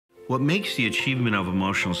What makes the achievement of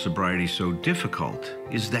emotional sobriety so difficult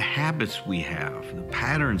is the habits we have, the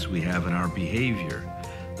patterns we have in our behavior,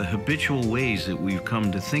 the habitual ways that we've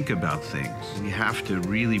come to think about things. We have to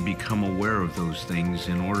really become aware of those things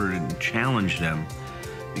in order to challenge them,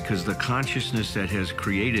 because the consciousness that has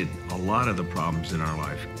created a lot of the problems in our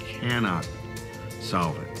life cannot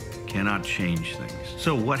solve it, cannot change things.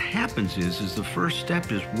 So what happens is the first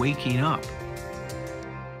step is waking up.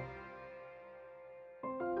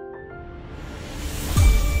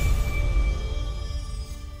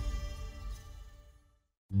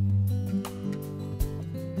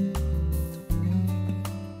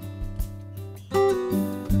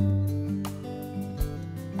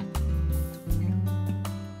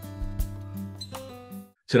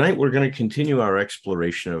 Tonight, we're going to continue our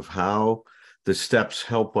exploration of how the steps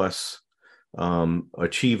help us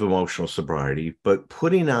achieve emotional sobriety, but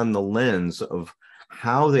putting on the lens of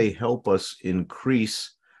how they help us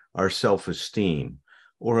increase our self-esteem.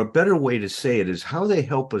 Or a better way to say it is how they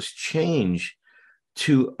help us change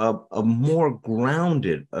to a more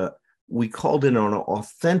grounded, we called it an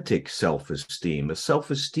authentic self-esteem, a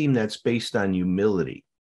self-esteem that's based on humility.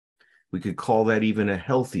 We could call that even a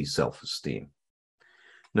healthy self-esteem.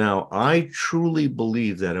 Now, I truly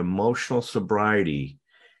believe that emotional sobriety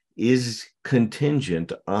is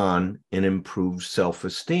contingent on an improved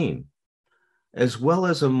self-esteem, as well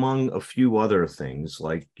as among a few other things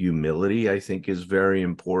like humility, I think is very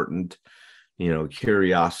important.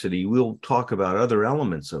 Curiosity. We'll talk about other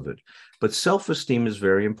elements of it, but self-esteem is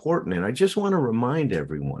very important. And I just want to remind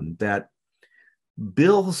everyone that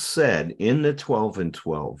Bill said in the 12 and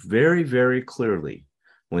 12 very, very clearly,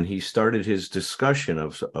 when he started his discussion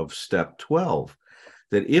of step 12,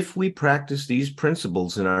 that if we practice these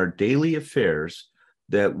principles in our daily affairs,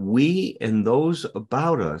 that we and those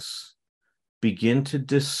about us begin to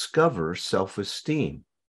discover self-esteem.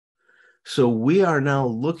 So we are now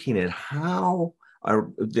looking at how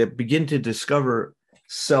that begin to discover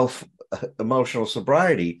emotional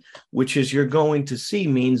sobriety, which, as you're going to see,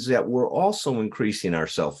 means that we're also increasing our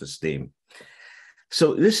self-esteem.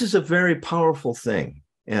 So this is a very powerful thing.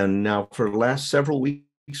 And now for the last several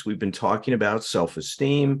weeks, we've been talking about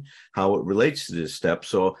self-esteem, how it relates to this step.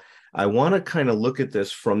 So I want to kind of look at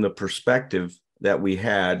this from the perspective that we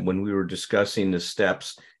had when we were discussing the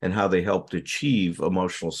steps and how they helped achieve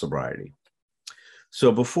emotional sobriety.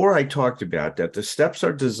 So before I talked about that, the steps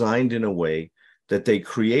are designed in a way that they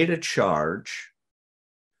create a charge,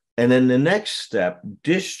 and then the next step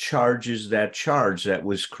discharges that charge that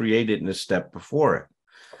was created in the step before it.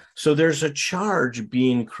 So there's a charge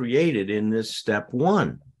being created in this step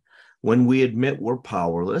one when we admit we're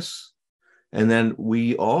powerless, and then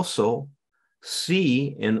we also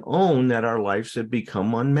see and own that our lives have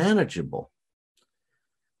become unmanageable.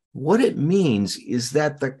 What it means is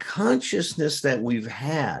that the consciousness that we've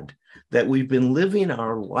had, that we've been living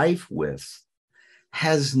our life with,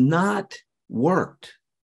 has not worked.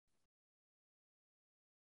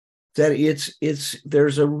 That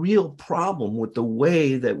there's a real problem with the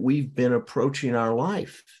way that we've been approaching our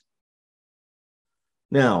life.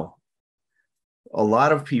 Now, a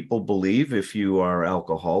lot of people believe, if you are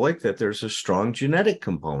alcoholic, that there's a strong genetic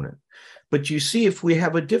component. But you see, if we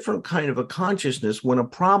have a different kind of a consciousness, when a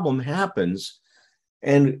problem happens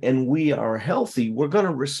and we are healthy, we're going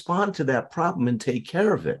to respond to that problem and take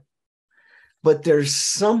care of it. But there's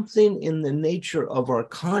something in the nature of our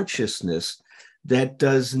consciousness that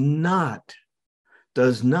does not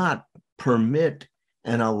permit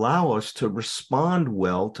and allow us to respond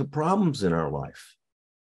well to problems in our life.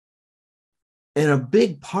 And a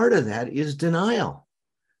big part of that is denial.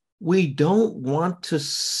 We don't want to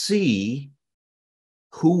see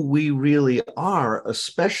who we really are,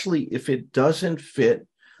 especially if it doesn't fit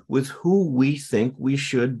with who we think we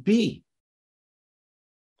should be.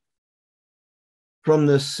 From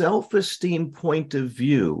the self-esteem point of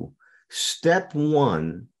view, step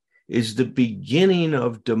one is the beginning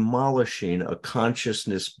of demolishing a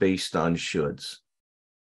consciousness based on shoulds.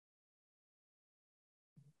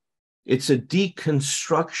 It's a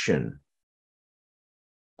deconstruction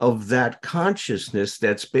of that consciousness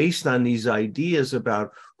that's based on these ideas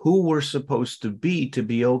about who we're supposed to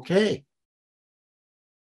be okay.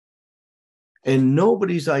 And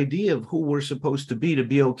nobody's idea of who we're supposed to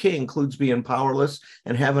be okay includes being powerless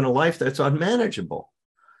and having a life that's unmanageable.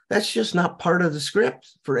 That's just not part of the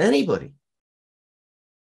script for anybody.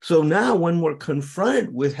 So now when we're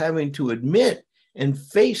confronted with having to admit and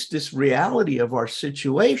face this reality of our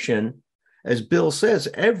situation, as Bill says,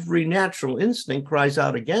 every natural instinct cries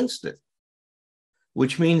out against it,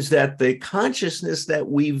 which means that the consciousness that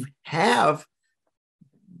we have,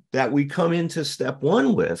 that we come into step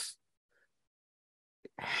one with,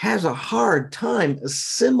 has a hard time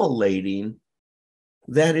assimilating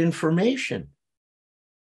that information.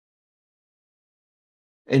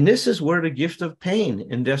 And this is where the gift of pain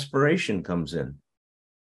and desperation comes in.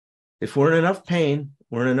 If we're in enough pain,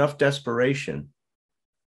 we're in enough desperation,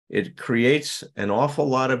 it creates an awful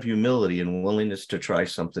lot of humility and willingness to try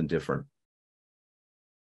something different.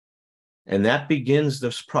 And that begins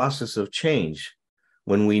this process of change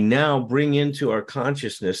when we now bring into our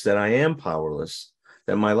consciousness that I am powerless,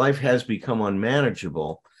 that my life has become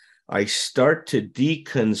unmanageable. I start to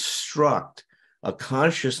deconstruct a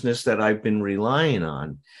consciousness that I've been relying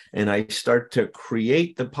on, and I start to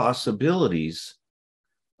create the possibilities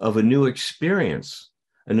of a new experience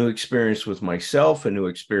with myself, a new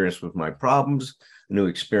experience with my problems, a new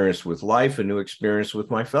experience with life, a new experience with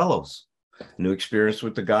my fellows, a new experience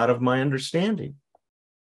with the God of my understanding.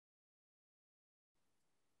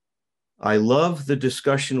 I love the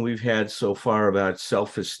discussion we've had so far about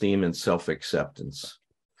self-esteem and self-acceptance.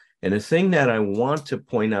 And the thing that I want to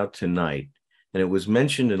point out tonight, and it was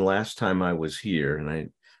mentioned in last time I was here, and I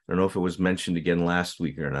don't know if it was mentioned again last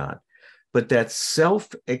week or not, but that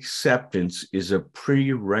self-acceptance is a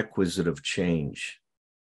prerequisite of change.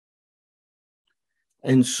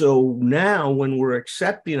 And so now when we're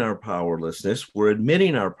accepting our powerlessness, we're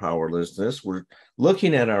admitting our powerlessness, we're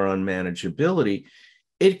looking at our unmanageability,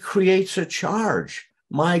 it creates a charge.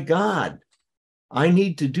 My God, I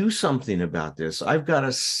need to do something about this. I've got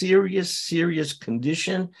a serious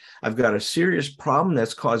condition. I've got a serious problem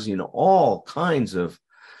that's causing all kinds of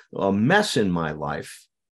a mess in my life.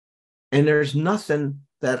 And there's nothing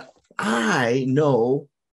that I know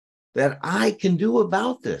that I can do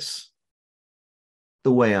about this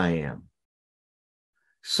the way I am.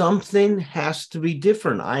 Something has to be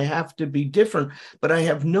different. I have to be different, but I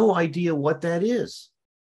have no idea what that is.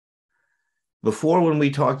 Before, when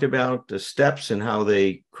we talked about the steps and how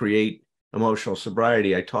they create emotional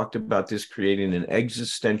sobriety, I talked about this creating an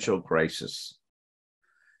existential crisis.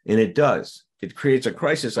 And it does. It creates a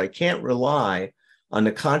crisis. I can't rely on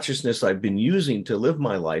the consciousness I've been using to live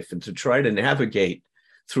my life and to try to navigate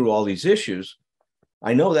through all these issues.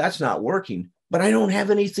 I know that's not working, but I don't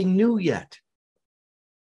have anything new yet.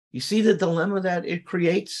 You see the dilemma that it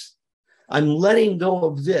creates? I'm letting go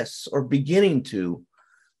of this, or beginning to,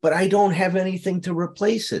 but I don't have anything to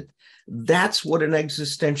replace it. That's what an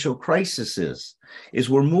existential crisis is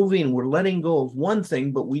we're letting go of one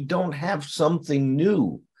thing, but we don't have something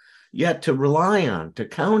new yet to rely on, to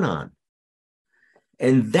count on.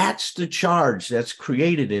 And that's the charge that's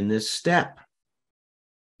created in this step.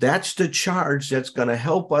 That's the charge that's going to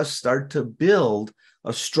help us start to build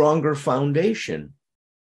a stronger foundation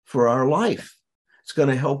for our life. It's going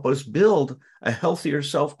to help us build a healthier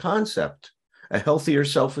self-concept, a healthier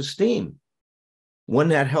self-esteem, one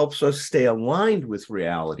that helps us stay aligned with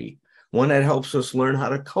reality, one that helps us learn how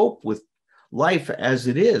to cope with life as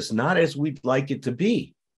it is, not as we'd like it to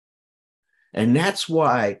be. And that's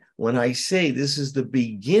why when I say this is the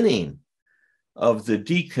beginning of the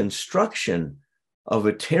deconstruction of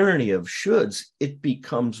a tyranny of shoulds, it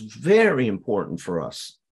becomes very important for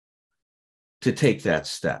us to take that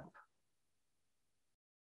step.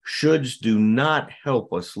 Shoulds do not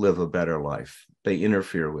help us live a better life. They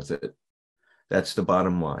interfere with it. That's the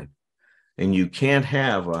bottom line. And you can't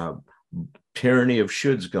have a tyranny of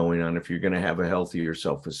shoulds going on if you're going to have a healthier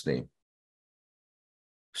self-esteem.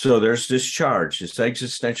 So there's this charge, this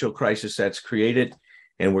existential crisis that's created,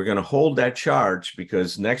 and we're going to hold that charge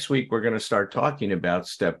because next week we're going to start talking about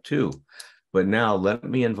step 2. But now let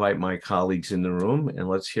me invite my colleagues in the room and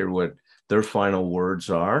let's hear what their final words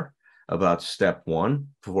are about step 1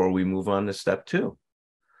 before we move on to step 2.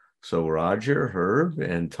 So Roger, Herb,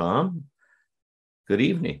 and Tom, good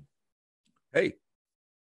evening. Hey.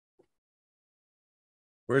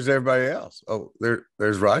 Where's everybody else? Oh,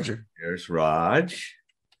 there's Roger. There's Raj.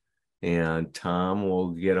 And Tom will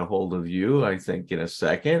get a hold of you, I think, in a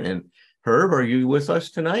second. And Herb, are you with us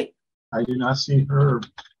tonight? I do not see Herb.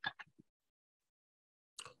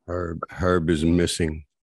 Herb is missing.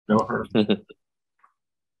 No Herb.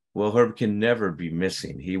 Well, Herb can never be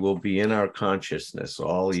missing. He will be in our consciousness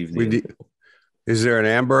all evening. Is there an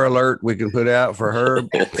Amber Alert we can put out for Herb?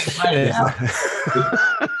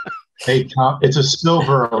 Hey, Tom, it's a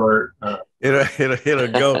silver alert.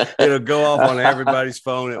 It'll go off on everybody's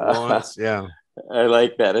phone at once. Yeah, I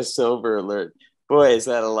like that, a silver alert. Boy, is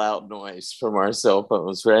that a loud noise from our cell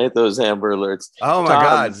phones, right? Those Amber Alerts. Oh my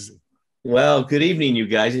God. Well, good evening, you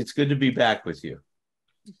guys. It's good to be back with you.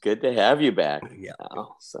 Good to have you back. Yeah.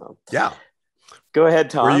 Now, so yeah. Go ahead,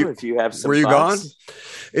 Tom. If you have some. Were you thoughts. gone?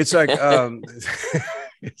 It's like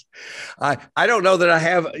I don't know that I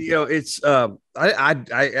have, it's, I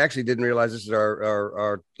actually didn't realize this is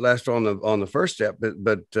our last on the first step,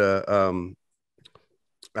 but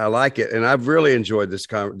I like it, and I've really enjoyed this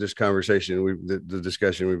conversation. The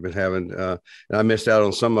discussion we've been having, and I missed out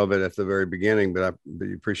on some of it at the very beginning, but I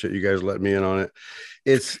appreciate you guys letting me in on it.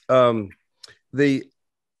 It's the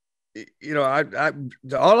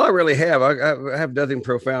all I really have, I have nothing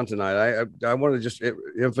profound tonight. I want to just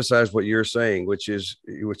emphasize what you're saying, which is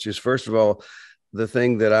first of all, the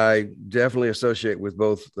thing that I definitely associate with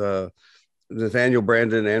both Nathaniel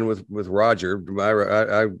Brandon and with Roger.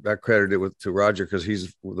 I credit it to Roger because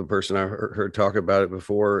he's the person I heard talk about it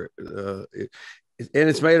before. And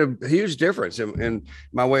it's made a huge difference in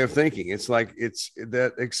my way of thinking. It's like, it's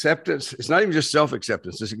that acceptance. It's not even just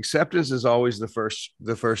self-acceptance. This acceptance is always the first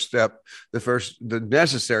step, the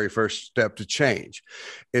necessary first step to change.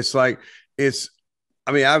 It's like, I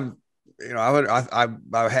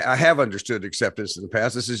have understood acceptance in the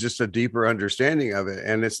past. This is just a deeper understanding of it.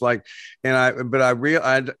 And it's like, until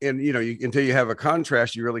you have a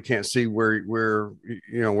contrast, you really can't see where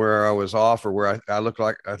I was off, or where I look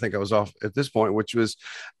like I think I was off at this point, which was,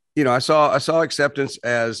 I saw acceptance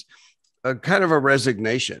as a kind of a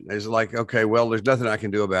resignation. It's like, okay, well, there's nothing I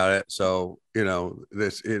can do about it. So, so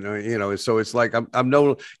it's like, I'm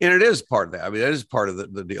no, and it is part of that. I mean, that is part of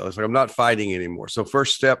the deal. It's like, I'm not fighting anymore. So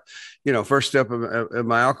first step of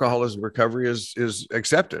my alcoholism recovery is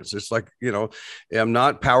acceptance. It's like, I'm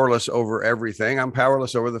not powerless over everything. I'm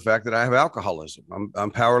powerless over the fact that I have alcoholism.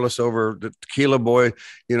 I'm powerless over the tequila boy,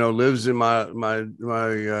 lives in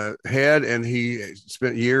my head, and he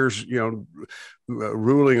spent years,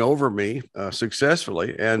 ruling over me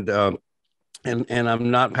successfully, and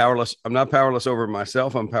I'm not powerless. I'm not powerless over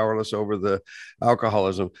myself. I'm powerless over the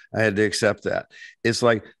alcoholism. I had to accept that. It's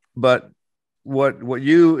like, but what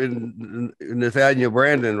you and Nathaniel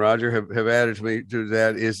Brandon, Roger, have added to me to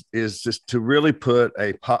that is just to really put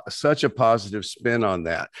such a positive spin on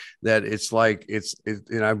that it's like,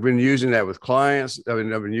 and I've been using that with clients. I've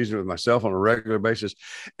been using it with myself on a regular basis,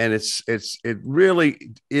 and it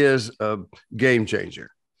really is a game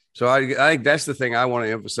changer. So I think that's the thing I want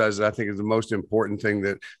to emphasize, that I think is the most important thing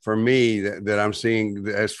that for me that I'm seeing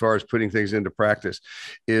as far as putting things into practice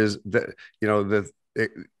is that,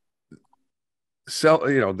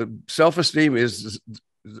 the self-esteem is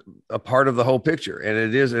a part of the whole picture. And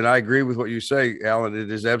it is, and I agree with what you say, Alan,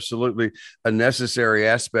 it is absolutely a necessary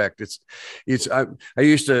aspect. I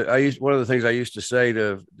used one of the things I used to say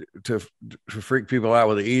to freak people out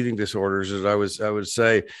with the eating disorders is I would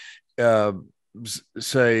say,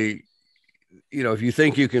 if you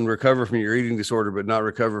think you can recover from your eating disorder but not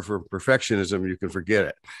recover from perfectionism, you can forget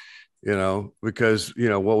it, because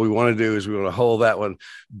what we want to do is we want to hold that one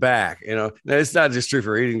back. Now, it's not just true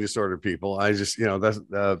for eating disorder people. I just that's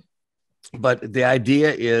but the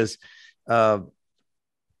idea is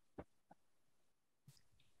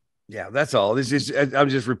yeah, that's all. I'm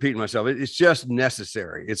just repeating myself. It's just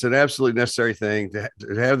necessary. It's an absolutely necessary thing to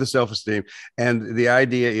have the self-esteem. And the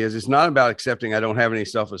idea is, it's not about accepting I don't have any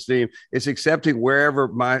self-esteem. It's accepting wherever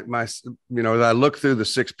my I look through the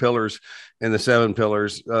 6 pillars and the 7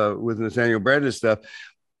 pillars with Nathaniel Brandon stuff.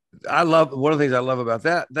 One of the things I love about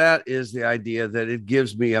that is the idea that it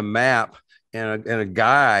gives me a map and a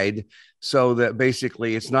guide, so that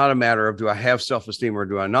basically it's not a matter of do I have self-esteem or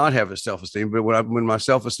do I not have a self-esteem, but when my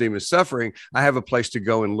self-esteem is suffering, I have a place to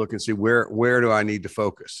go and look and see where do I need to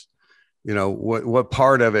focus. What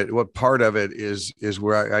part of it is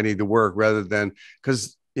where I need to work, rather than,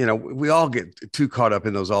 because we all get too caught up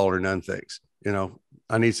in those all or none things.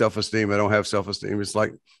 I need self-esteem, I don't have self-esteem. It's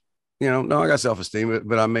like, no, I got self-esteem,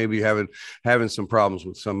 but I may be having some problems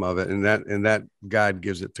with some of it, and that guide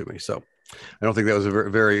gives it to me. So I don't think that was a very,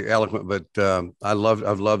 very eloquent, but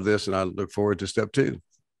I've loved this, and I look forward to step 2.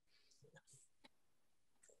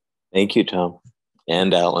 Thank you, Tom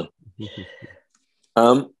and Alan.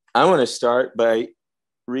 I want to start by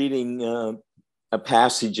reading a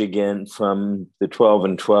passage again from the 12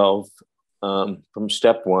 and 12 from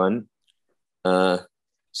step 1.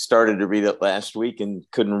 Started to read it last week and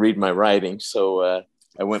couldn't read my writing, so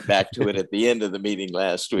I went back to it at the end of the meeting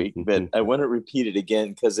last week. But I want to repeat it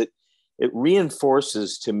again because it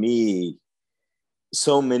reinforces to me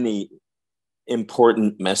so many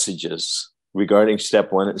important messages regarding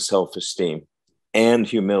step 1 and self-esteem and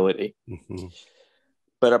humility. Mm-hmm.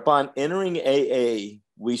 But upon entering AA,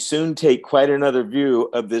 we soon take quite another view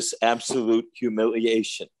of this absolute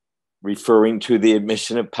humiliation, referring to the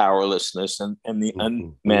admission of powerlessness and the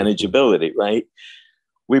unmanageability, right?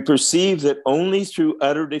 We perceive that only through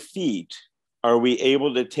utter defeat are we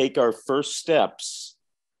able to take our first steps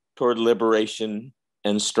toward liberation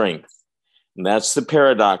and strength. And that's the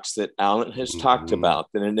paradox that Alan has talked about,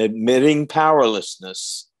 that in admitting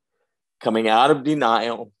powerlessness, coming out of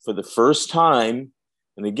denial for the first time,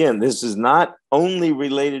 and again, this is not only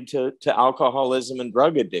related to alcoholism and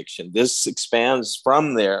drug addiction. This expands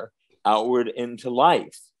from there outward into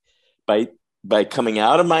life. By coming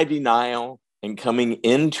out of my denial and coming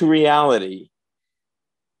into reality,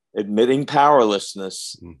 admitting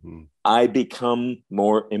powerlessness, I become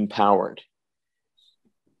more empowered.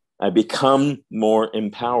 I become more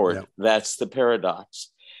empowered. Yep. That's the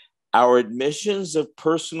paradox. Our admissions of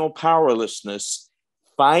personal powerlessness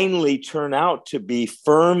finally turn out to be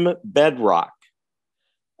firm bedrock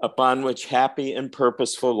upon which happy and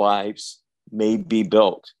purposeful lives may be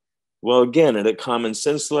built. Well, again, at a common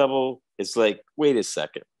sense level, it's like, wait a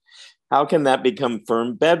second. How can that become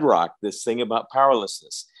firm bedrock, this thing about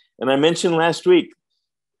powerlessness? And I mentioned last week,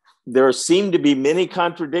 there seem to be many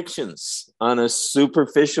contradictions on a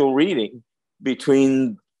superficial reading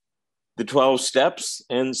between the 12 steps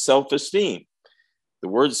and self-esteem. The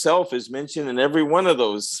word self is mentioned in every one of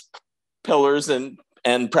those pillars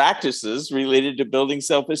and practices related to building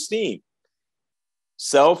self-esteem.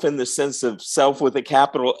 Self in the sense of self with a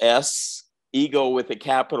capital S, ego with a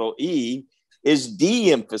capital E, is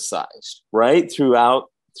de-emphasized, right? Throughout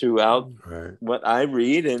right. What I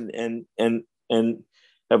read and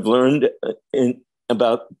have learned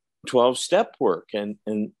about 12-step work and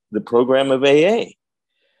the program of AA.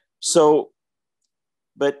 So,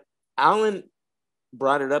 but Alan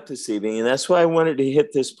brought it up this evening, and that's why I wanted to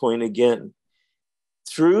hit this point again.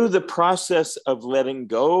 Through the process of letting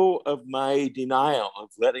go of my denial, of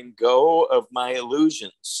letting go of my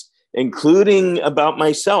illusions, including about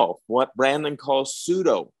myself, what Brandon calls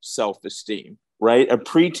pseudo self-esteem, right? A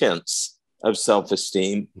pretense of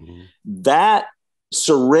self-esteem. That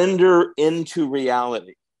surrender into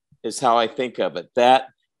reality is how I think of it. That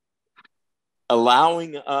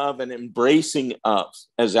allowing of and embracing of,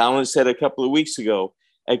 as Alan said a couple of weeks ago,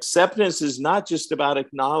 acceptance is not just about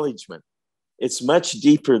acknowledgement. It's much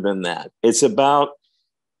deeper than that. It's about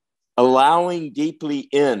allowing deeply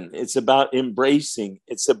in. It's about embracing.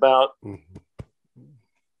 It's about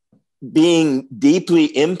being deeply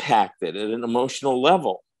impacted at an emotional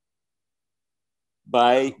level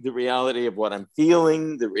by the reality of what I'm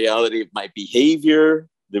feeling, the reality of my behavior,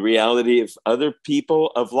 the reality of other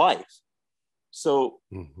people, of life. So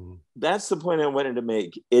that's the point I wanted to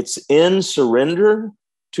make. It's in surrender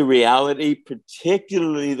to reality,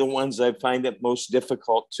 particularly the ones I find it most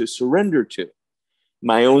difficult to surrender to.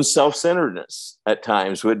 My own self-centeredness at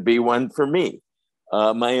times would be one for me.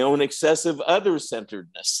 My own excessive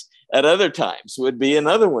other-centeredness at other times would be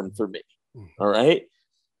another one for me. All right?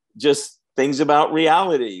 Just things about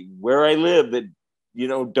reality, where I live that,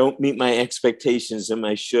 don't meet my expectations and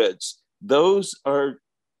my shoulds. Those are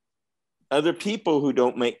other people who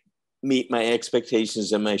don't meet my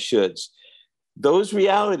expectations and my shoulds. Those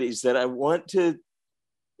realities that I want to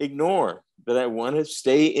ignore, that I want to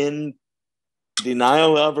stay in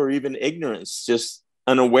denial of, or even ignorance, just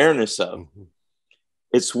unawareness of.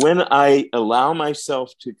 It's when I allow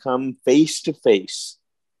myself to come face to face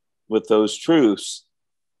with those truths,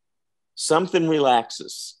 something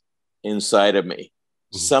relaxes inside of me.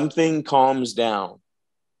 Something calms down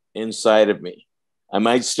inside of me. I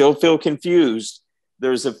might still feel confused.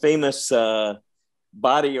 There's a famous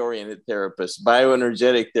body-oriented therapist,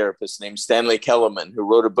 bioenergetic therapist named Stanley Kellerman, who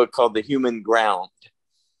wrote a book called The Human Ground.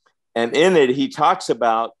 And in it, he talks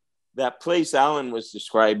about that place Alan was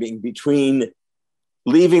describing between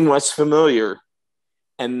leaving what's familiar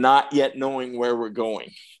and not yet knowing where we're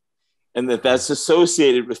going. And that's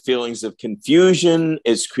associated with feelings of confusion.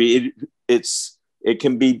 It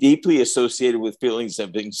can be deeply associated with feelings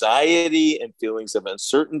of anxiety and feelings of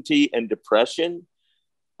uncertainty and depression.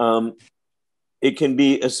 It can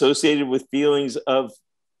be associated with feelings of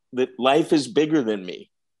that life is bigger than me.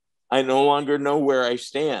 I no longer know where I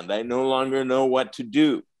stand. I no longer know what to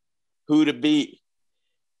do, who to be.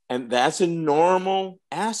 And that's a normal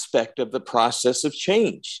aspect of the process of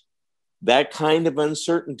change, that kind of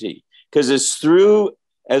uncertainty. Because it's through,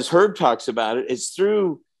 as Herb talks about it, it's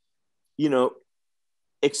through,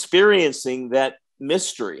 experiencing that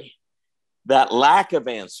mystery, that lack of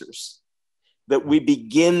answers, that we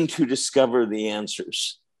begin to discover the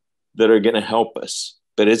answers that are going to help us.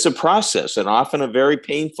 But it's a process, and often a very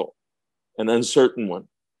painful and uncertain one.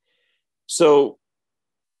 So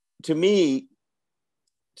to me,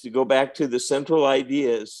 to go back to the central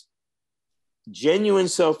ideas, genuine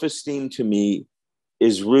self-esteem to me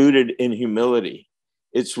is rooted in humility.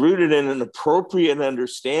 It's rooted in an appropriate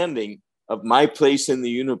understanding of my place in the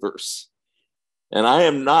universe. And I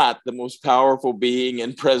am not the most powerful being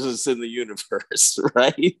and presence in the universe,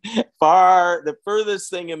 right? Far the furthest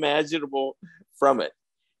thing imaginable from it.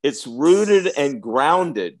 It's rooted and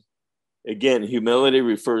grounded. Again, humility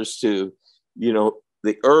refers to,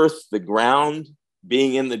 the earth, the ground,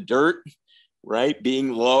 being in the dirt, right?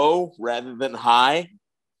 Being low rather than high.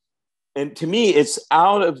 And to me, it's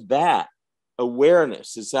out of that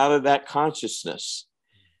awareness, it's out of that consciousness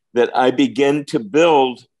that I begin to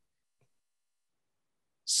build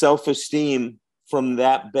self-esteem from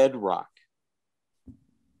that bedrock.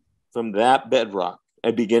 From that bedrock,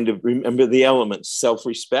 I begin to remember the elements: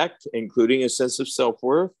 self-respect, including a sense of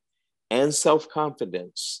self-worth, and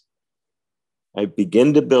self-confidence. I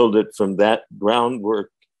begin to build it from that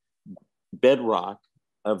groundwork, bedrock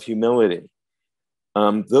of humility.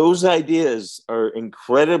 Those ideas are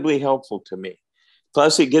incredibly helpful to me.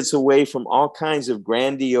 Plus, it gets away from all kinds of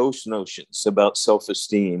grandiose notions about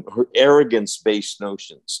self-esteem or arrogance-based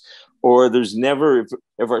notions. Or there's never,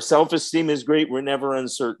 if our self-esteem is great, we're never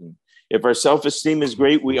uncertain. If our self-esteem is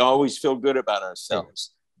great, we always feel good about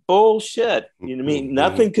ourselves. Bullshit. You know what I mean?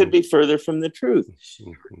 Nothing could be further from the truth.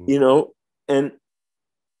 And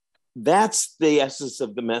that's the essence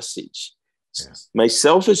of the message. Yeah. My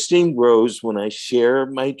self-esteem grows when I share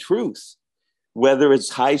my truth, whether it's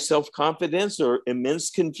high self-confidence or immense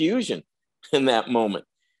confusion in that moment,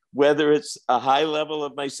 whether it's a high level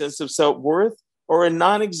of my sense of self-worth or a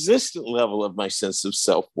non-existent level of my sense of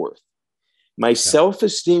self-worth. My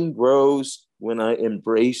self-esteem grows when I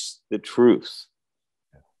embrace the truth.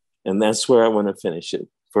 And that's where I want to finish it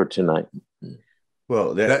for tonight.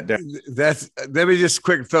 Well, that's, let me just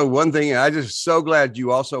quick throw one thing. I just so glad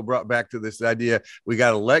you also brought back to this idea. We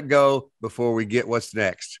got to let go before we get what's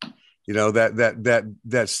next.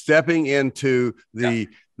 That stepping into the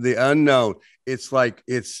unknown. It's like,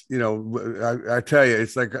 I tell you,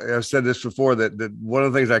 it's like I've said this before, that one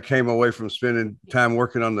of the things I came away from spending time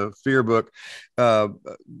working on the fear book,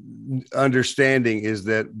 understanding is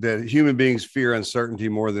that human beings fear uncertainty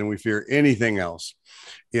more than we fear anything else.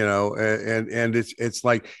 And it's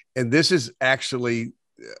like, and this is actually,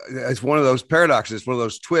 it's one of those paradoxes. It's one of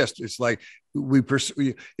those twists. It's like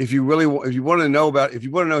if you want to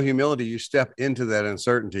know humility, you step into that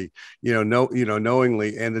uncertainty,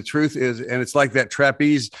 knowingly. And the truth is, and it's like that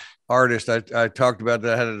trapeze artist I talked about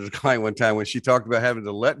that I had a client one time when she talked about having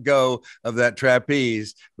to let go of that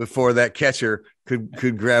trapeze before that catcher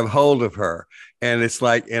could grab hold of her. And it's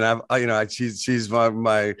like, and she's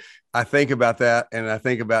my I think about that, and I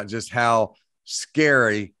think about just how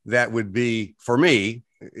scary that would be for me.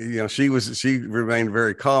 She remained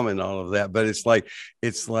very calm in all of that, but it's like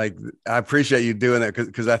I appreciate you doing that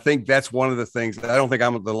because I think that's one of the things. I don't think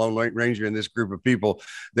I'm the lone ranger in this group of people,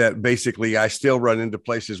 that basically I still run into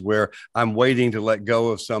places where I'm waiting to let go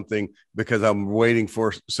of something because I'm waiting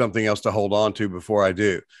for something else to hold on to before I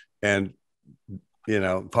do. And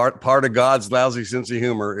part of God's lousy sense of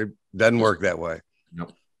humor, it doesn't work that way.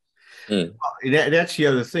 Nope. That's the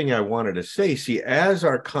other thing I wanted to say. See, as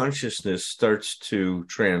our consciousness starts to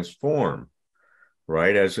transform,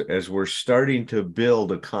 right, as we're starting to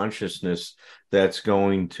build a consciousness that's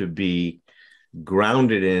going to be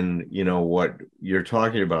grounded in, what you're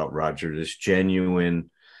talking about, Roger, this genuine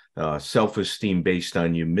self-esteem based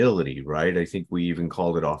on humility, right? I think we even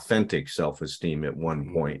called it authentic self-esteem at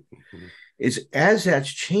one point. Mm-hmm. Is as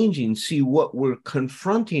that's changing, see, what we're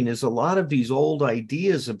confronting is a lot of these old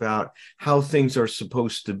ideas about how things are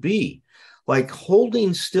supposed to be, like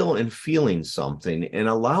holding still and feeling something and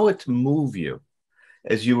allow it to move you,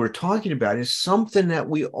 as you were talking about, is something that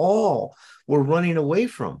we all were running away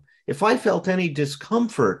from. If I felt any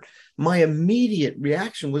discomfort, my immediate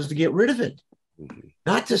reaction was to get rid of it,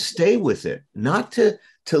 not to stay with it, not to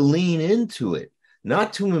lean into it,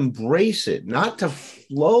 not to embrace it, not to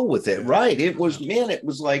flow with it. Right. It was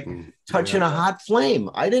like touching a hot flame.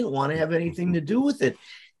 I didn't want to have anything to do with it.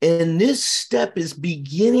 And this step is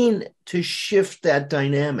beginning to shift that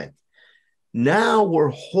dynamic. Now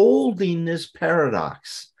we're holding this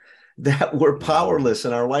paradox that we're powerless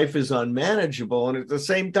and our life is unmanageable. And at the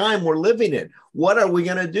same time, we're living it. What are we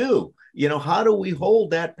going to do? How do we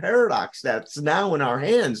hold that paradox that's now in our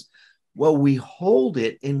hands? Well, we hold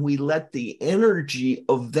it and we let the energy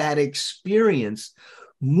of that experience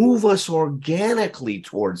move us organically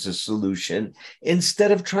towards a solution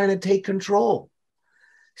instead of trying to take control.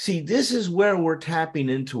 See, this is where we're tapping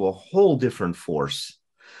into a whole different force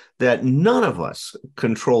that none of us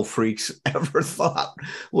control freaks ever thought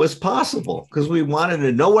was possible, because we wanted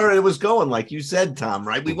to know where it was going, like you said, Tom,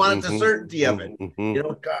 right? We wanted the certainty of it.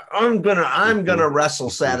 I'm gonna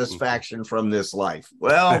wrestle satisfaction from this life.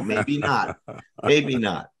 Well, maybe not.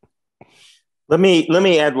 Let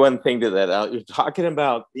me add one thing to that, Al. You're talking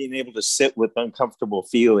about being able to sit with uncomfortable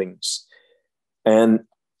feelings and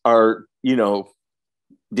our,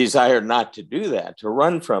 desire not to do that, to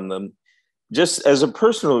run from them. Just as a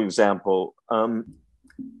personal example,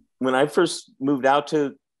 when I first moved out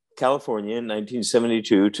to California in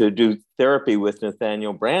 1972 to do therapy with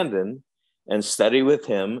Nathaniel Brandon and study with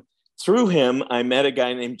him, through him, I met a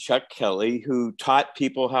guy named Chuck Kelly who taught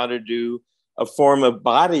people how to do a form of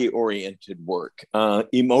body-oriented work,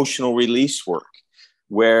 emotional release work,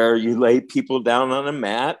 where you lay people down on a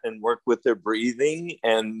mat and work with their breathing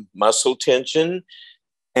and muscle tension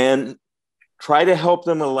and try to help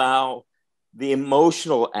them allow the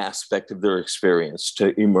emotional aspect of their experience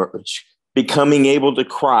to emerge, becoming able to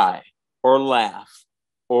cry or laugh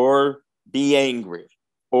or be angry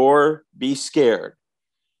or be scared.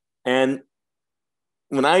 And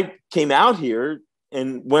when I came out here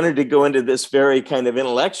and wanted to go into this very kind of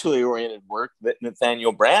intellectually oriented work that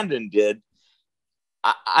Nathaniel Brandon did,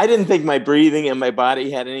 I didn't think my breathing and my body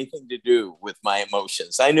had anything to do with my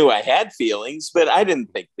emotions. I knew I had feelings, but I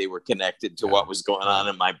didn't think they were connected to what was going on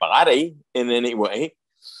in my body in any way.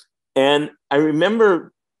 And I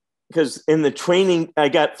remember, because in the training, I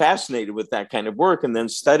got fascinated with that kind of work and then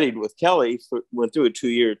studied with Kelly, went through a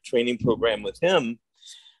 2-year training program with him.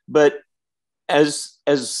 But as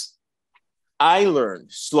I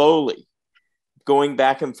learned slowly, going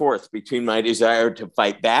back and forth between my desire to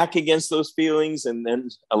fight back against those feelings and then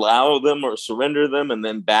allow them or surrender them, and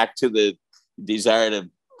then back to the desire to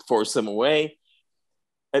force them away.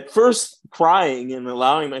 At first, crying and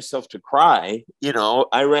allowing myself to cry,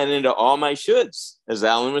 I ran into all my shoulds, as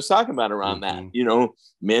Alan was talking about around that.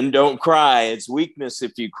 Men don't cry. It's weakness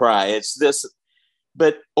if you cry. It's this.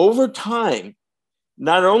 But over time,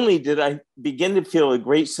 not only did I begin to feel a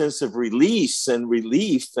great sense of release and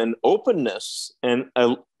relief and openness and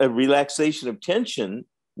a relaxation of tension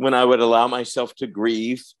when I would allow myself to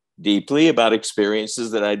grieve deeply about experiences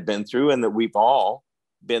that I'd been through and that we've all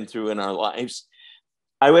been through in our lives,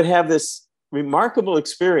 I would have this remarkable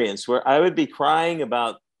experience where I would be crying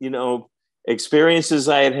about, experiences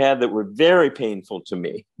I had had that were very painful to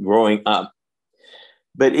me growing up.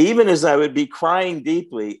 But even as I would be crying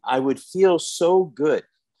deeply, I would feel so good.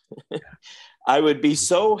 I would be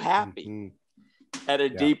so happy at a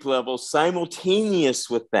deep level, simultaneous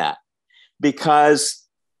with that, because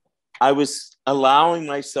I was allowing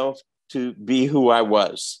myself to be who I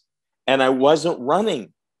was. And I wasn't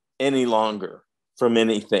running any longer from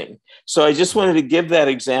anything. So I just wanted to give that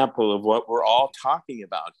example of what we're all talking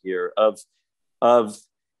about here, of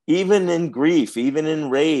even in grief, even in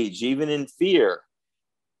rage, even in fear,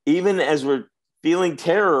 even as we're feeling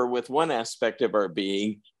terror with one aspect of our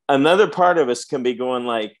being, another part of us can be going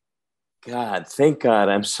like, God, thank God,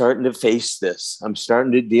 I'm starting to face this. I'm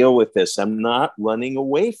starting to deal with this. I'm not running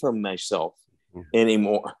away from myself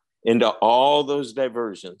anymore into all those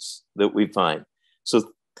diversions that we find.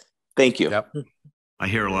 So thank you. Yep. I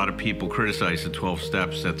hear a lot of people criticize the 12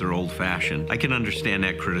 steps, that they're old-fashioned. I can understand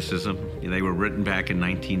that criticism. They were written back in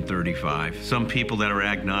 1935. Some people that are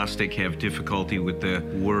agnostic have difficulty with the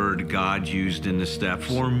word God used in the steps.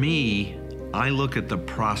 For me, I look at the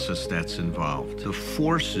process that's involved. The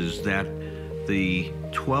forces that the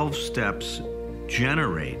 12 steps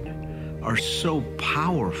generate are so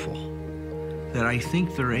powerful that I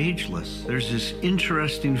think they're ageless. There's this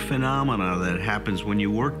interesting phenomena that happens when you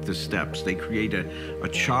work the steps. They create a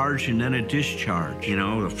charge and then a discharge.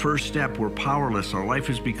 The first step, we're powerless. Our life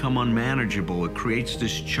has become unmanageable. It creates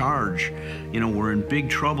this charge. We're in big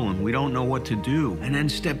trouble and we don't know what to do. And then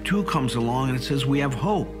step 2 comes along and it says we have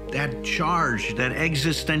hope. That charge, that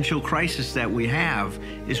existential crisis that we have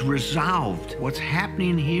is resolved. What's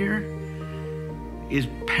happening here is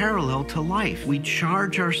parallel to life. We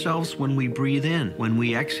charge ourselves when we breathe in. When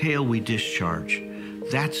we exhale, we discharge.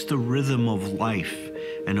 That's the rhythm of life.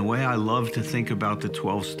 And the way I love to think about the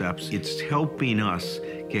 12 steps, it's helping us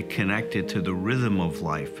get connected to the rhythm of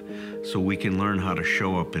life so we can learn how to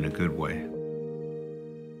show up in a good way.